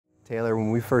Taylor,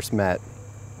 when we first met,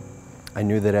 I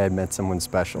knew that I had met someone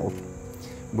special.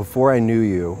 Before I knew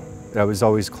you, I was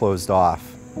always closed off,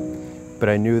 but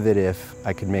I knew that if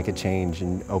I could make a change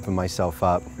and open myself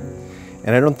up,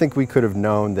 and I don't think we could have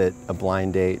known that a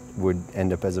blind date would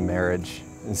end up as a marriage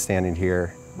and standing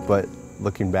here, but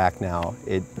looking back now,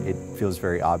 it feels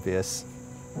very obvious.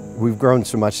 We've grown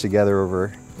so much together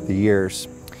over the years.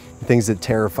 Things that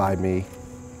terrified me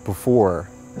before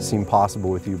seem possible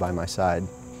with you by my side.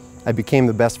 I became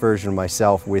the best version of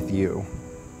myself with you.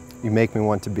 You make me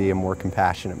want to be a more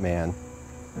compassionate man.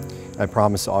 I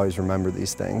promise to always remember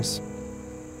these things.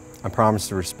 I promise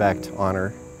to respect,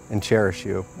 honor, and cherish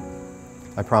you.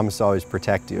 I promise to always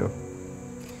protect you.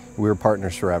 We're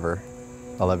partners forever.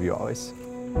 I love you always.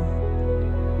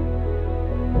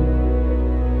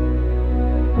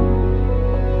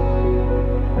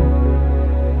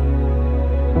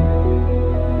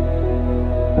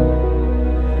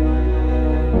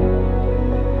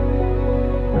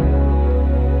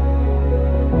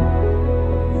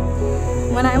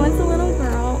 When I was a little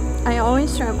girl, I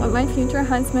always dreamt what my future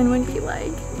husband would be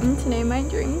like, and today my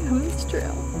dream comes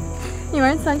true. You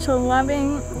are such a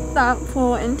loving,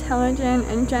 thoughtful, intelligent,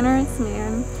 and generous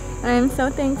man, and I am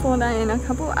so thankful that in a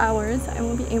couple hours I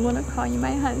will be able to call you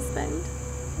my husband.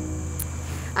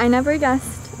 I never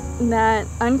guessed that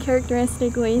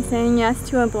uncharacteristically saying yes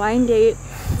to a blind date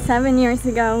 7 years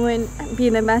ago would be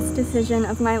the best decision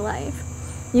of my life.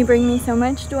 You bring me so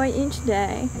much joy each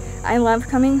day. I love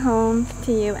coming home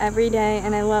to you every day,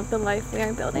 and I love the life we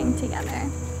are building together.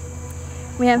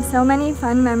 We have so many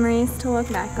fun memories to look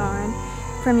back on,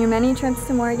 from your many trips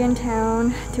to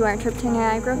Morgantown to our trip to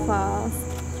Niagara Falls.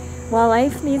 While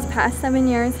life these past 7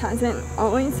 years hasn't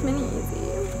always been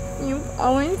easy, you've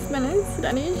always been a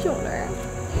steady shoulder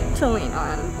to lean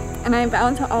on, and I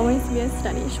vow to always be a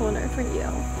steady shoulder for you.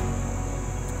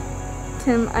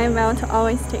 Tim, I vow to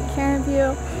always take care of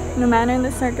you, no matter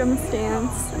the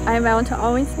circumstance. I vow to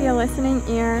always be a listening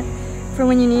ear for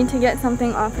when you need to get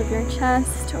something off of your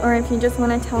chest, or if you just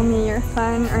want to tell me your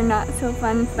fun or not so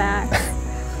fun facts.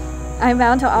 I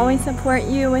vow to always support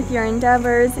you with your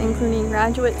endeavors, including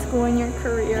graduate school and your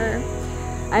career.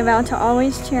 I vow to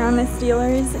always cheer on the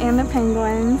Steelers and the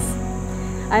Penguins.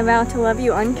 I vow to love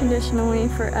you unconditionally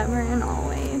forever and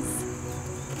always.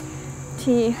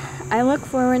 T, I look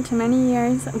forward to many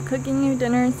years of cooking you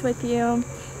dinners with you,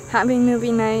 having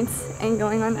movie nights, and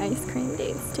going on ice cream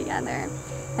dates together.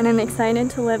 And I'm excited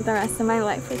to live the rest of my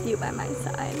life with you by my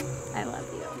side. I love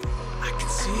you. I can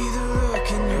see the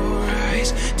look in your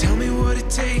eyes. Tell me what it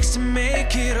takes to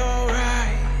make it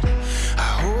alright.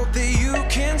 I hope that you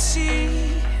can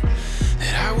see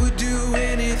that I would do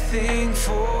anything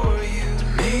for you to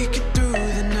make it through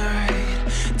the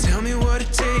night. Tell me what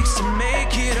it takes to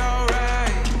make it alright.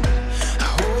 I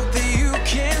hope that you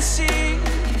can see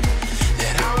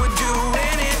that I would do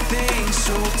anything.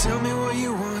 So tell me what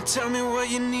you want, tell me what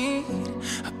you need.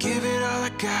 I'll give it all I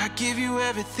got, give you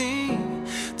everything.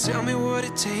 Tell me what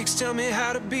it takes, tell me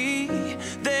how to be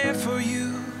there for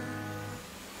you.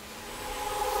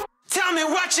 Tell me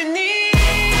what you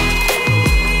need.